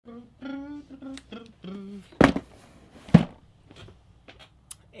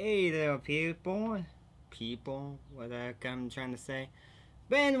Hey there, people, what I'm trying to say.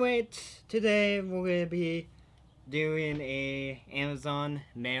 But anyway, today we're gonna be doing a Amazon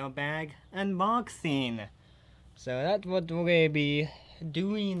mailbag unboxing. So that's what we're gonna be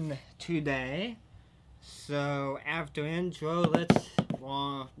doing today. So after intro,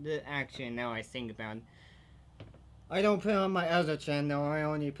 actually now I think about it, I don't put on my other channel, I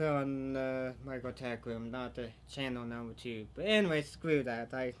only put on Michaeltechroom, not the channel number 2. But anyway, screw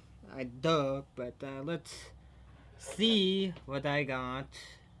that, I dug, but let's see what I got,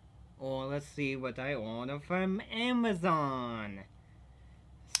 or let's see what I ordered from Amazon.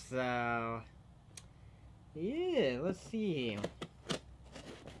 So, yeah, let's see.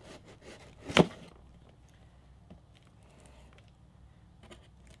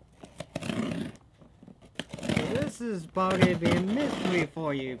 This is probably be a mystery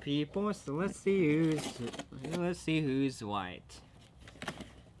for you people, so let's see who's white.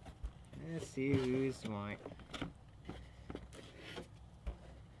 Let's see who's white.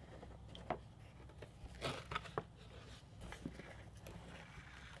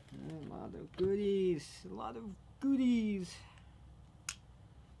 A lot of goodies.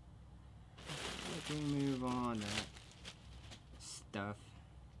 Let me move on that stuff.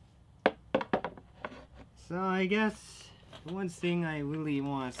 So I guess one thing I really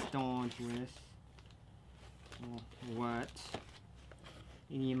want to start with, what?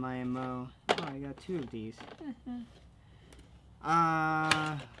 Any my MO? Oh, I got 2 of these.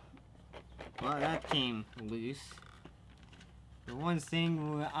 Well, that came loose. The one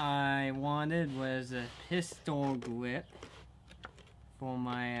thing I wanted was a pistol grip for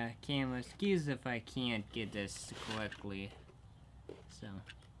my camera. Excuse if I can't get this correctly. So,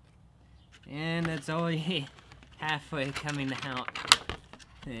 and it's already halfway coming out,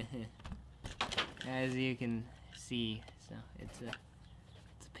 as you can see. So it's a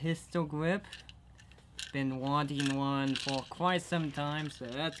pistol grip. Been wanting one for quite some time, so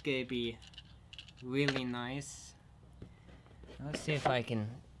that's gonna be really nice. Let's see if I can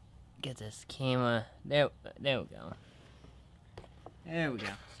get this camera. There we go. There we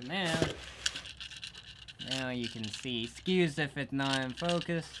go. So now you can see. Excuse if it's not in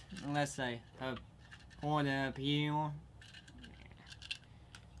focus, unless I hold it up here.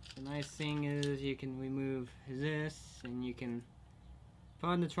 The nice thing is you can remove this, and you can put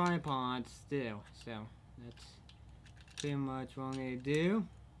on the tripod still. So that's pretty much what I'm gonna do.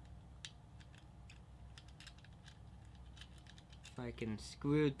 If I can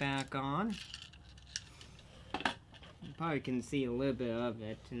screw it back on. You probably can see a little bit of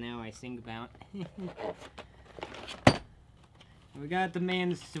it now I think about it. We got the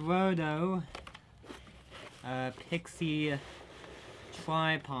Manfrotto Pixie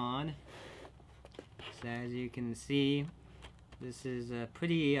tripod. So as you can see, this is a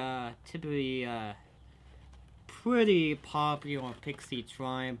pretty typically pretty popular Pixie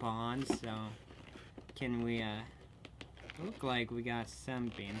tripod. So can we look like we got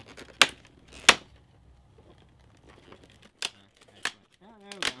something. Oh,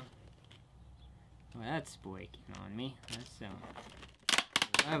 there we go. Well, that's breaking on me. That's so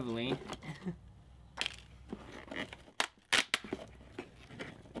lovely.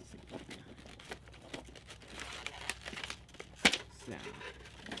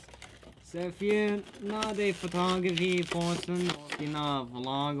 So if you're not a photography person, or if you're not a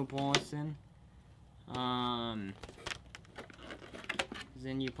vlogger person,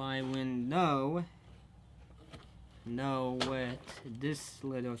 then you probably wouldn't know what this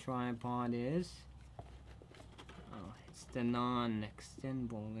little tripod is. Oh, it's the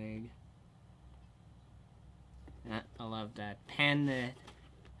non-extendable leg. I love that pending.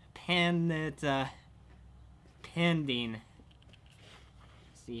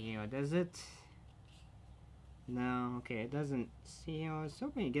 See here, does it? No, okay, it doesn't. See here, I was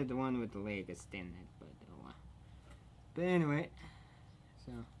hoping you get the one with the leg extended, but but anyway,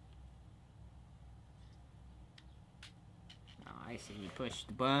 so I see you push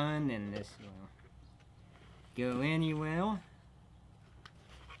the button and this will go anywhere.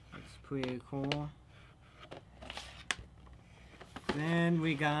 That's pretty cool. Then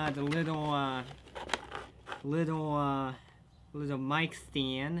we got a little mic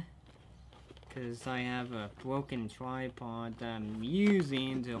stand, because I have a broken tripod that I'm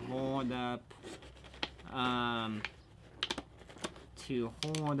using to hold up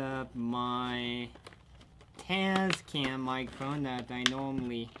my Tascam microphone that I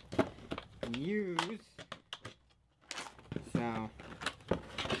normally use. So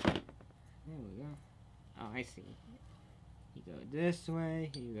there we go. Oh, I see. You go this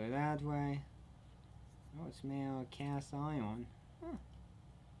way, you go that way. Oh, it's made out of cast iron. Huh.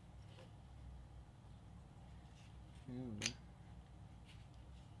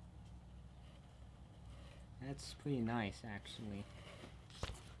 That's pretty nice, actually.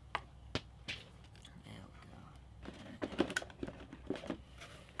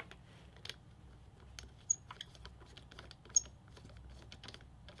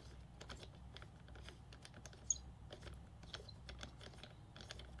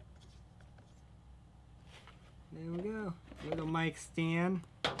 There we go. Little mic stand.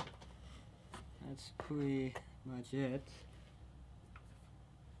 That's pretty much it.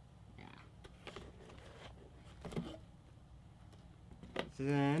 Yeah. So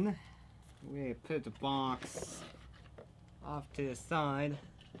then we put the box off to the side.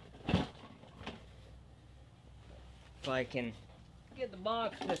 So I can get the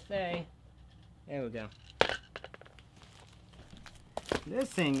box to stay. There we go. This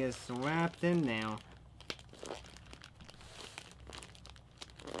thing is wrapped in now.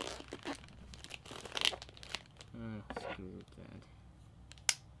 Screw that.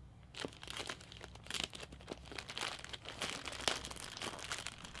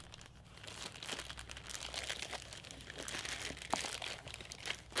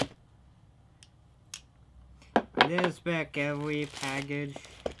 I didn't expect every package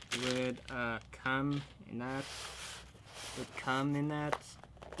would come in that. Would come in that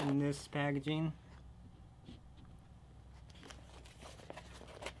in this packaging.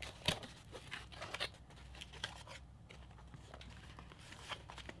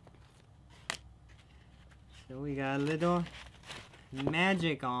 So we got a little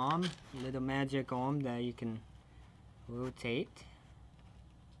magic arm that you can rotate.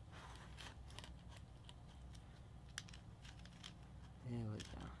 There we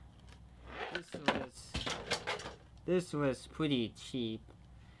go. This was pretty cheap.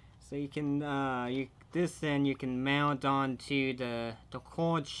 So you can this then you can mount onto the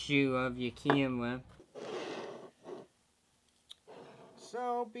cord shoe of your camera.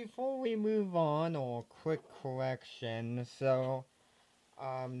 So before we move on, or quick correction, so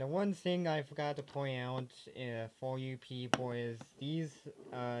the one thing I forgot to point out for you people is these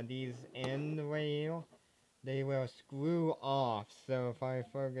end rail, they will screw off. So if I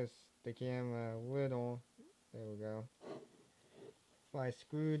focus the camera a little, there we go. If I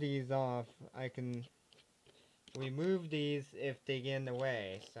screw these off, I can remove these if they get in the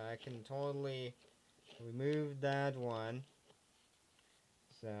way. So I can totally remove that one.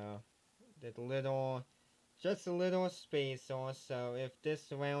 So that little, just a little space also. If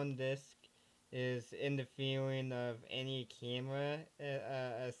this round disc is interfering of any camera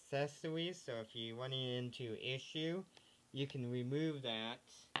accessories, so if you run into issue, you can remove that.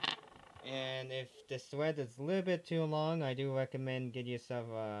 And if the thread is a little bit too long, I do recommend get yourself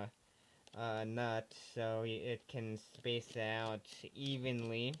a nut so it can space out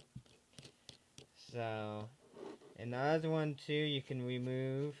evenly. So, and the other one too, you can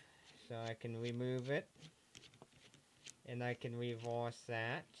remove. So I can remove it, and I can reverse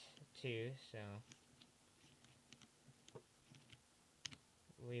that too. So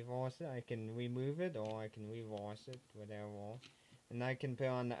reverse it. I can remove it, or I can reverse it, whatever. And I can put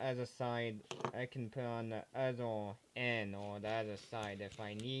on the other side. I can put on the other end or the other side if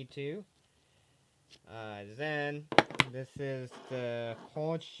I need to. Then this is the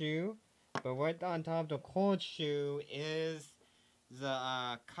cord shoe, but right on top of the cord shoe is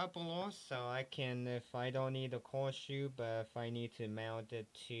the coupler, so I can, if I don't need a cord shoe, but if I need to mount it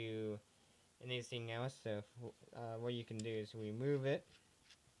to anything else, so what you can do is remove it,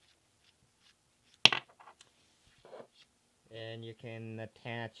 and you can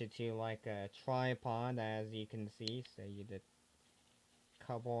attach it to like a tripod, as you can see. So you the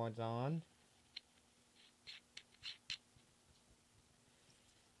cupboard's on.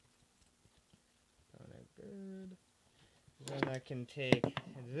 Good. Then I can take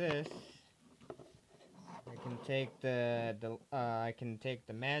this. I can take I can take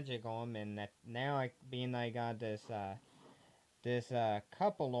the magic arm, and that now I got this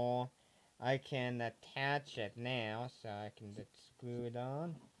coupler, I can attach it now, so I can just screw it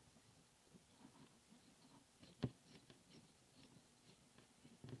on.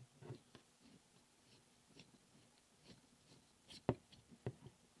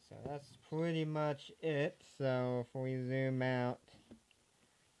 So that's pretty much it. So if we zoom out,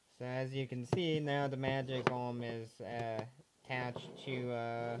 so as you can see now, the magic arm is attached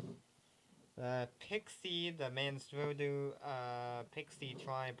to the Pixie, the Manfrotto Pixie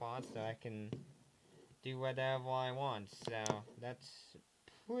tripod, so I can do whatever I want. So that's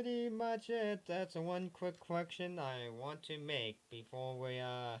pretty much it. That's one quick correction I want to make before we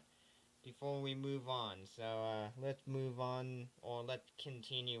move on. So let's move on, or let's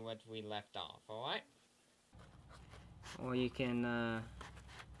continue what we left off. All right. or you can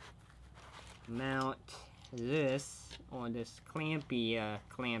mount this on this clampy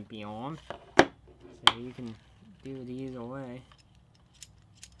arm. So you can do it either way.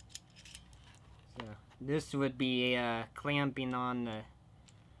 So this would be clamping on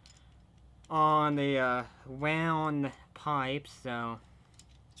the round pipe. So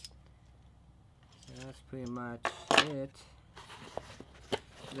that's pretty much it.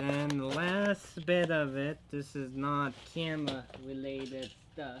 Then the last bit of it, this is not camera related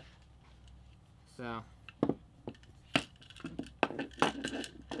stuff. So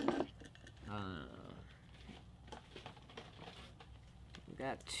we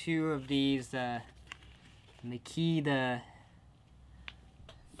got two of these Makita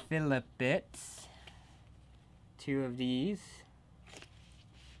Phillip bits. Two of these.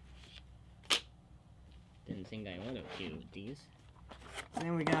 Didn't think I would have two of these.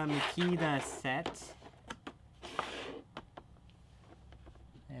 Then we got a Makita set.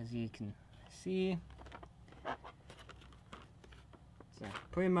 As you can see. So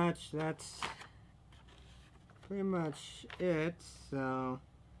pretty much that's pretty much it. So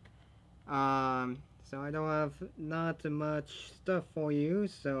so I don't have not much stuff for you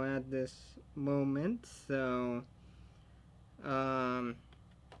so at this moment. So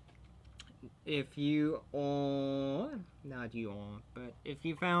if you all, not you all, but if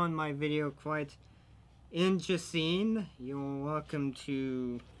you found my video quite interesting, you're welcome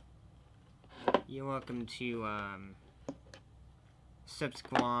to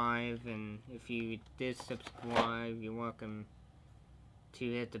subscribe, and if you did subscribe, you're welcome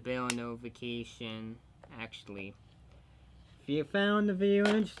to hit the bell notification. Actually, if you found the video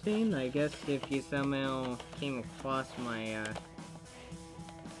interesting, I guess if you somehow came across my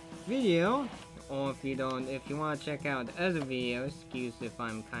video, or if you want to check out other videos, excuse if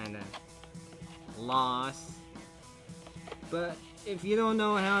I'm kind of lost, but if you don't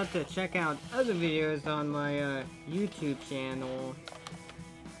know how to check out other videos on my YouTube channel,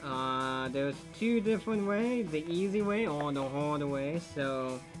 there's two different ways, the easy way or the hard way.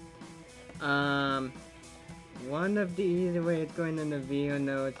 So one of the easy way is going in the video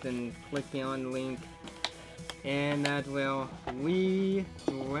notes and clicking on the link, and that will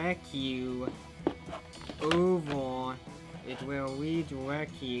redirect you over, it will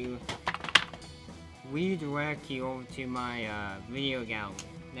redirect you over to my video gallery.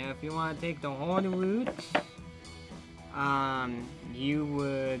 Now if you want to take the harder route, you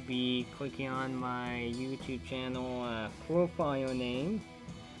would be clicking on my YouTube channel profile name,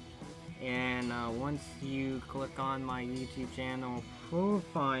 and once you click on my YouTube channel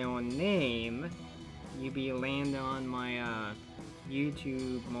profile name, you'll be landing on my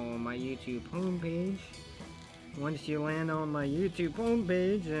YouTube homepage. Once you land on my YouTube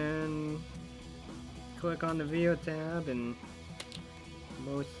homepage and click on the video tab, and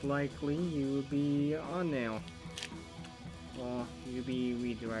most likely you will be on there, or you'll be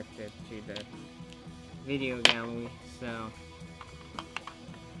redirected to the video gallery. So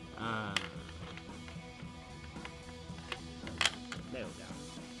there we go.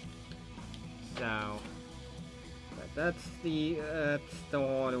 So but that's the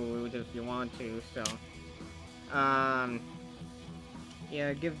harder route if you want to. So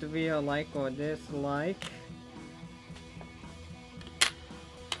yeah, give the video a like or dislike.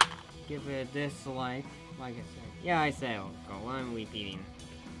 Give it a dislike, like I said. Yeah, I said go. I'm repeating.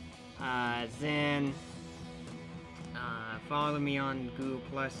 Then follow me on Google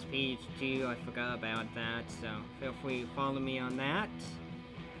Plus page too. I forgot about that, so feel free to follow me on that.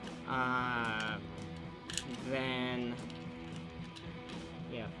 Then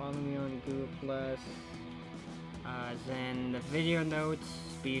yeah, follow me on Google Plus. Then the video notes,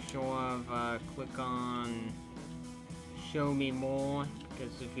 be sure of click on show me more,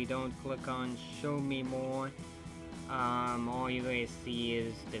 because if you don't click on show me more, all you're going to see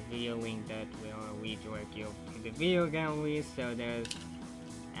is the video link that will redirect you to the video gallery. So there's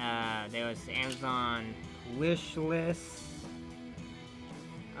Amazon wish list,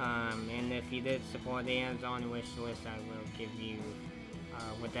 and if you did support the Amazon wish list, I will give you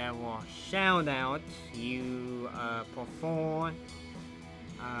whatever shout out you prefer.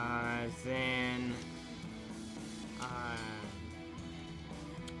 Then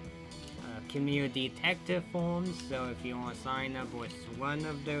community detective forms. So if you want to sign up with one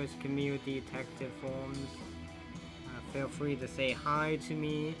of those community detective forms, feel free to say hi to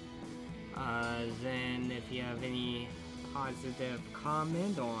me. Then if you have any positive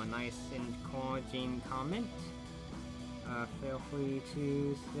comment or a nice encouraging comment, feel free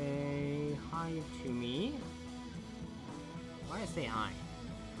to say hi to me. Why did I say hi?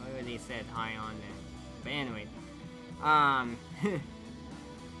 I already said hi on there. But anyway,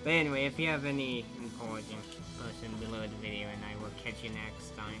 But anyway, if you have any encouragement, post them below the video, and I will catch you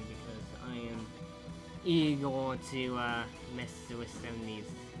next time, because I am eager to mess with some of these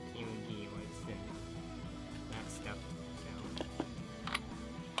keywords and that stuff.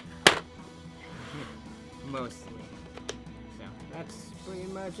 So mostly. So that's pretty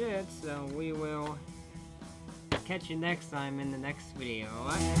much it. So we will catch you next time in the next video.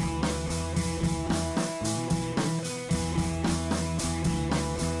 Alright?